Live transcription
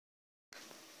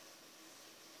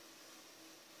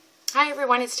Hi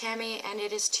everyone, it's Tammy and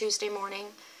it is Tuesday morning.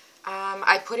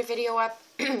 I put a video up,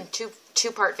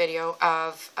 two-part video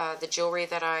of the jewelry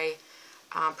that I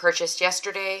purchased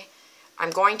yesterday.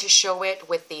 I'm going to show it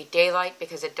with the daylight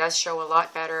because it does show a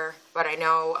lot better, but I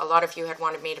know a lot of you had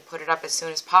wanted me to put it up as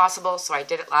soon as possible, so I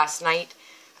did it last night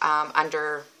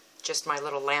under just my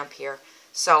little lamp here.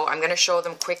 So I'm going to show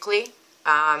them quickly.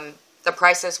 The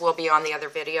prices will be on the other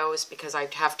videos because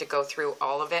I'd have to go through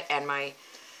all of it, and my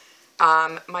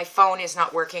phone is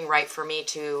not working right for me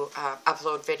to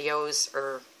upload videos,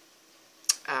 or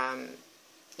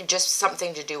just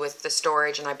something to do with the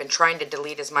storage, and I've been trying to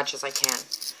delete as much as I can.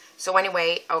 So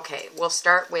anyway, okay, we'll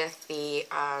start with the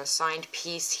signed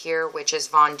piece here, which is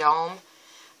Vendôme.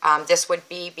 This would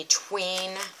be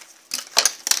between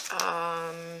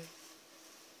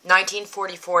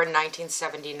 1944 and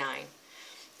 1979.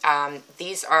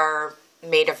 These are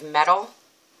made of metal,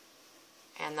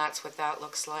 and that's what that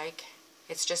looks like.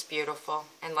 It's just beautiful.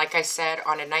 And like I said,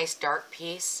 on a nice dark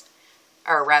piece,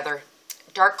 or rather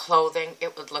dark clothing,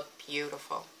 it would look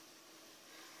beautiful.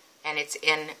 And it's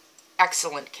in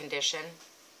excellent condition.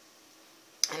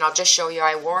 And I'll just show you,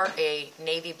 I wore a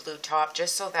navy blue top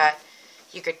just so that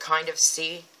you could kind of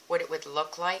see what it would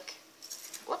look like.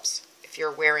 Whoops. If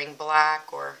you're wearing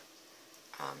black or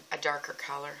a darker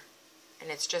color.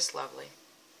 And it's just lovely.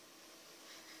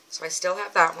 So I still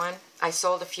have that one. I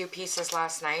sold a few pieces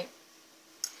last night.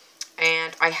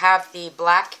 And I have the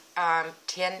black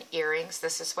tin earrings.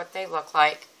 This is what they look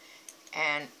like.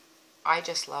 And I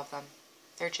just love them.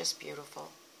 They're just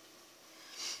beautiful.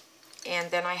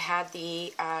 And then I had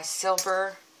the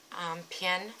silver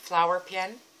pin, flower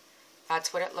pin.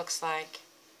 That's what it looks like.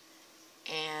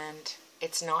 And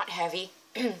it's not heavy.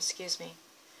 Excuse me.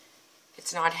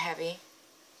 It's not heavy.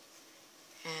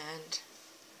 And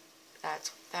that's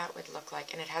what that would look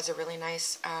like. And it has a really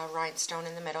nice rhinestone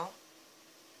in the middle.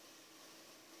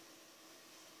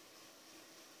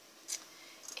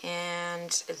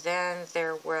 And then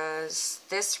there was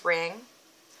this ring.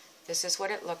 This is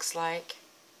what it looks like.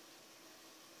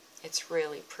 It's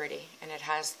really pretty. And it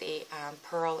has the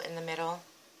pearl in the middle.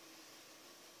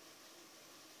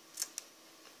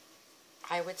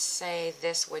 I would say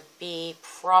this would be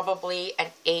probably an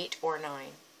 8 or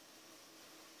 9.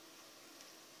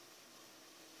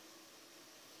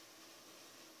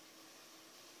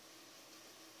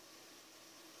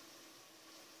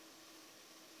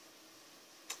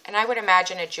 And I would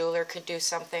imagine a jeweler could do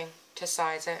something to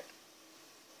size it.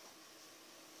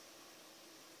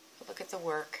 But look at the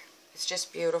work. It's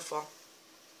just beautiful.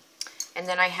 And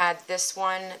then I had this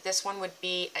one. This one would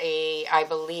be a, I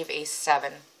believe, a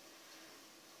 7.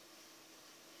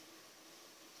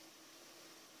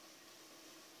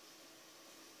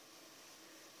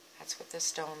 That's what this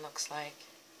stone looks like.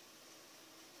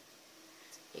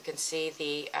 You can see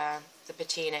the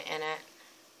patina in it.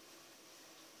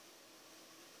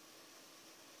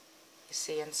 You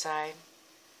see inside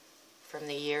from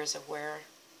the years of wear.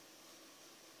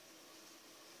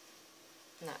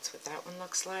 And that's what that one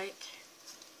looks like.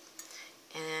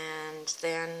 And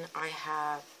then I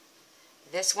have,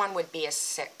 this one would be a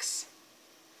 6,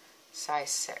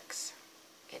 size 6.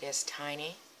 It is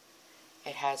tiny.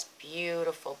 It has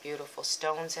beautiful, beautiful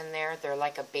stones in there. They're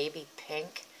like a baby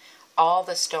pink. All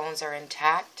the stones are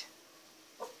intact.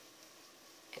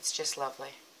 It's just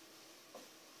lovely.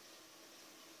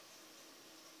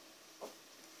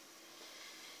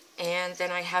 And then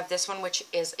I have this one, which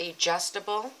is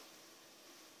adjustable.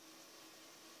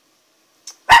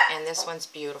 And this one's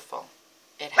beautiful.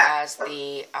 It has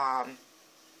the,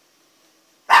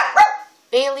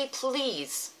 Bailey,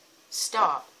 please,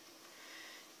 stop.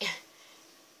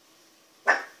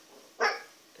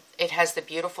 It has the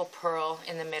beautiful pearl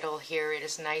in the middle here. It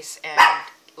is nice and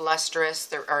lustrous.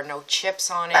 There are no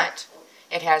chips on it.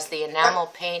 It has the enamel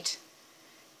paint,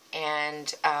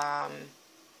 and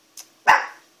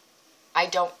I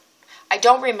don't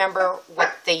remember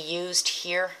what they used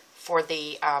here for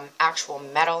the actual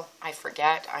metal. I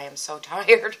forget. I am so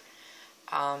tired.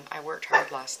 I worked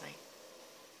hard last night.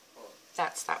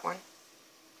 That's that one.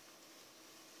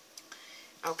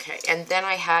 Okay, and then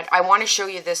I want to show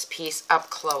you this piece up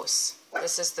close.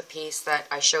 This is the piece that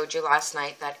I showed you last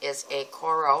night. That is a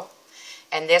Coro.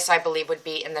 And this, I believe, would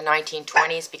be in the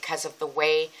 1920s because of the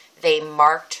way they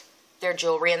marked their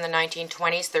jewelry in the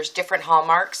 1920s. There's different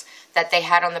hallmarks that they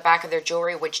had on the back of their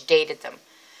jewelry which dated them.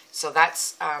 So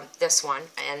that's this one,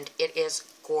 and it is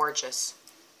gorgeous.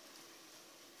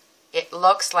 It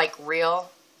looks like real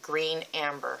green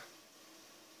amber.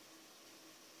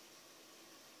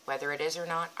 Whether it is or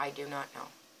not, I do not know.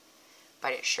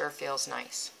 But it sure feels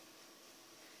nice.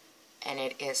 And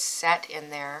it is set in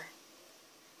there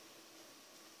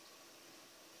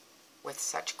with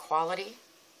such quality.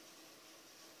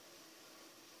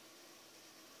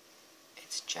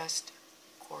 It's just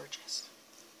gorgeous.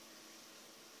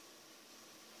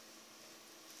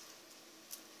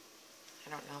 I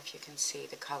don't know if you can see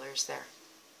the colors there.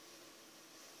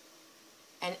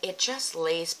 And it just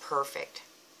lays perfect.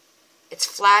 It's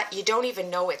flat. You don't even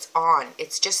know it's on.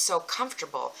 It's just so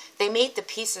comfortable. They made the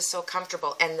pieces so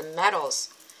comfortable, and the metals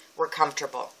were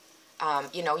comfortable.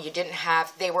 You know, you didn't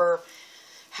have, they were,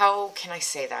 how can I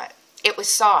say that? It was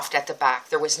soft at the back.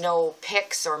 There was no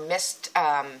picks or missed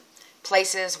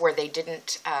places where they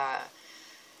didn't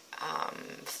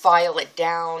file it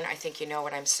down. I think you know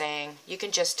what I'm saying. You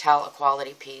can just tell a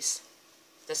quality piece.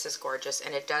 This is gorgeous,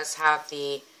 and it does have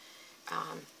the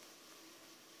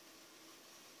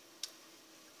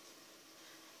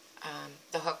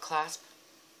hook clasp,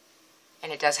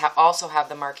 and it does also have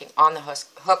the marking on the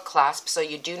hook clasp, so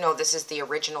you do know this is the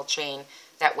original chain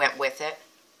that went with it.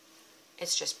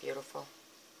 It's just beautiful.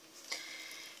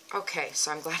 Okay,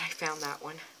 so I'm glad I found that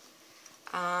one.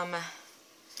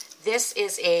 This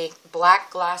is a black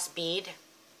glass bead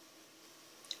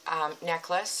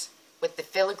necklace with the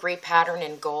filigree pattern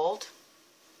in gold.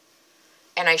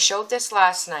 And I showed this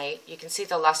last night. You can see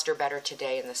the luster better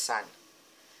today in the sun.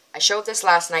 I showed this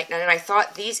last night, and I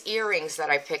thought these earrings that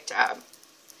I picked up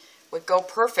would go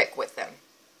perfect with them.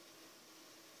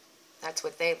 That's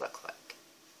what they look like.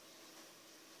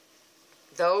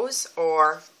 Those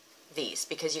or these,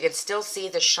 because you can still see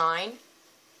the shine,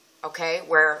 okay,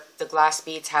 where the glass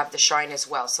beads have the shine as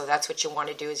well. So that's what you want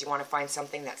to do, is you want to find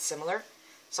something that's similar.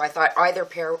 So I thought either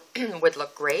pair would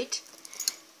look great.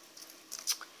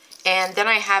 And then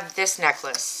I have this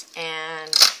necklace,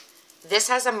 and this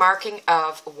has a marking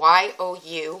of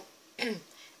YOU.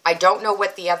 I don't know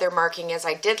what the other marking is.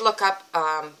 I did look up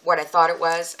what I thought it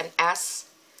was, an S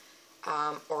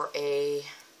or a,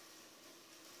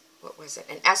 what was it?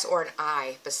 An S or an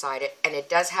I beside it, and it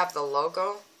does have the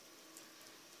logo.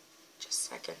 Just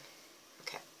a second.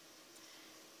 Okay.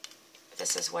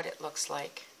 This is what it looks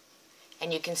like.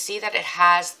 And you can see that it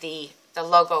has the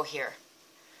logo here.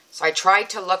 So I tried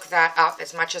to look that up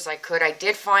as much as I could. I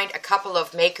did find a couple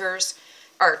of makers,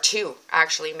 or two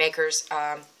actually makers,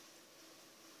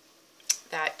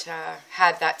 that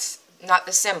had that, not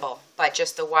the symbol, but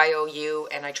just the YOU,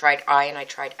 and I tried I and I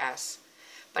tried S.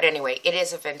 But anyway, it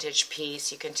is a vintage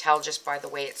piece. You can tell just by the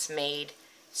way it's made.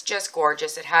 It's just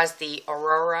gorgeous. It has the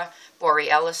Aurora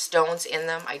Borealis stones in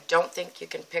them. I don't think you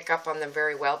can pick up on them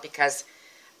very well because,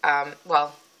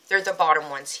 well, they're the bottom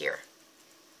ones here.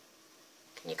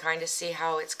 Can you kind of see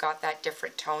how it's got that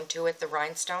different tone to it, the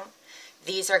rhinestone?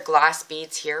 These are glass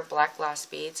beads here, black glass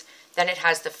beads. Then it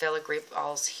has the filigree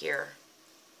balls here.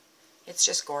 It's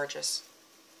just gorgeous.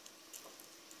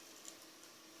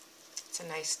 It's a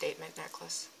nice statement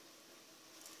necklace.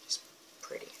 Just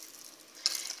pretty.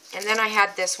 And then I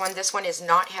had this one. This one is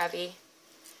not heavy.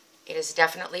 It is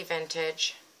definitely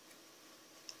vintage.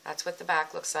 That's what the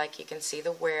back looks like. You can see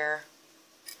the wear.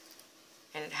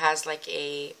 And it has like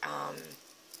a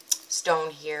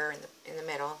stone here in the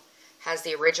middle. Has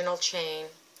the original chain.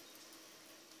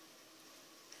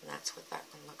 And that's what that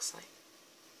one looks like.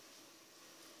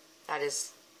 That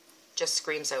is, just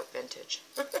screams out vintage.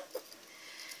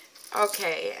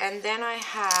 Okay, and then I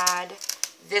had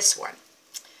this one.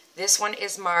 This one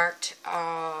is marked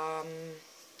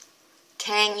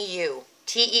Tang Yu.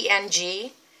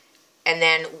 T-E-N-G and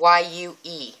then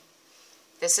Y-U-E.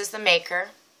 This is the maker.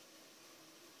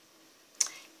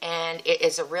 And it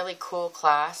is a really cool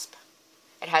clasp.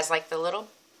 It has like the little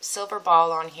silver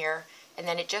ball on here, and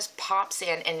then it just pops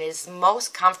in and is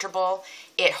most comfortable.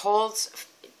 It holds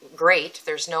great.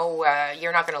 There's no,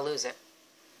 you're not going to lose it.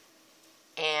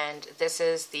 And this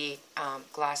is the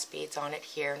glass beads on it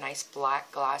here, nice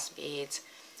black glass beads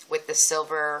with the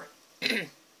silver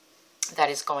that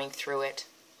is going through it.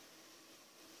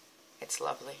 It's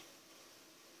lovely.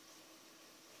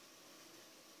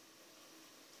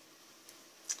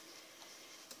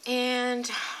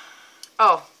 And,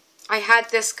 oh, I had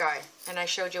this guy, and I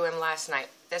showed you him last night.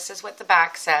 This is what the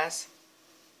back says.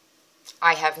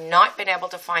 I have not been able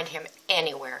to find him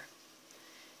anywhere.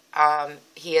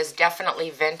 He is definitely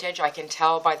vintage. I can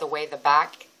tell by the way the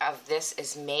back of this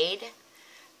is made.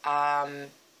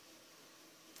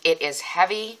 It is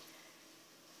heavy,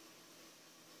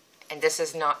 and this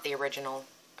is not the original.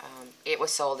 It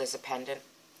was sold as a pendant.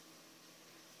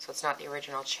 So it's not the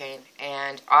original chain.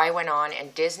 And I went on,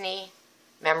 and Disney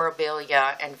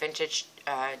memorabilia and vintage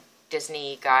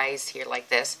Disney guys here like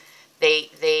this,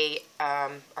 they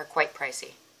are quite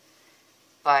pricey.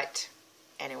 But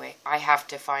anyway, I have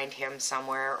to find him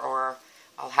somewhere, or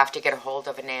I'll have to get a hold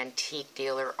of an antique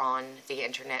dealer on the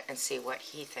internet and see what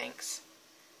he thinks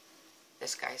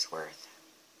this guy's worth.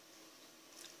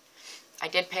 I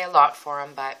did pay a lot for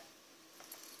him, but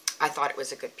I thought it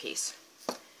was a good piece.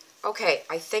 Okay,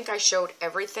 I think I showed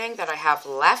everything that I have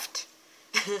left.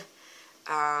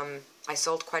 I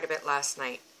sold quite a bit last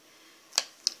night.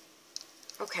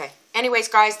 Okay, anyways,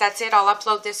 guys, that's it. I'll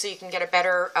upload this so you can get a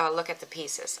better look at the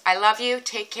pieces. I love you.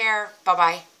 Take care.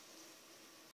 Bye-bye.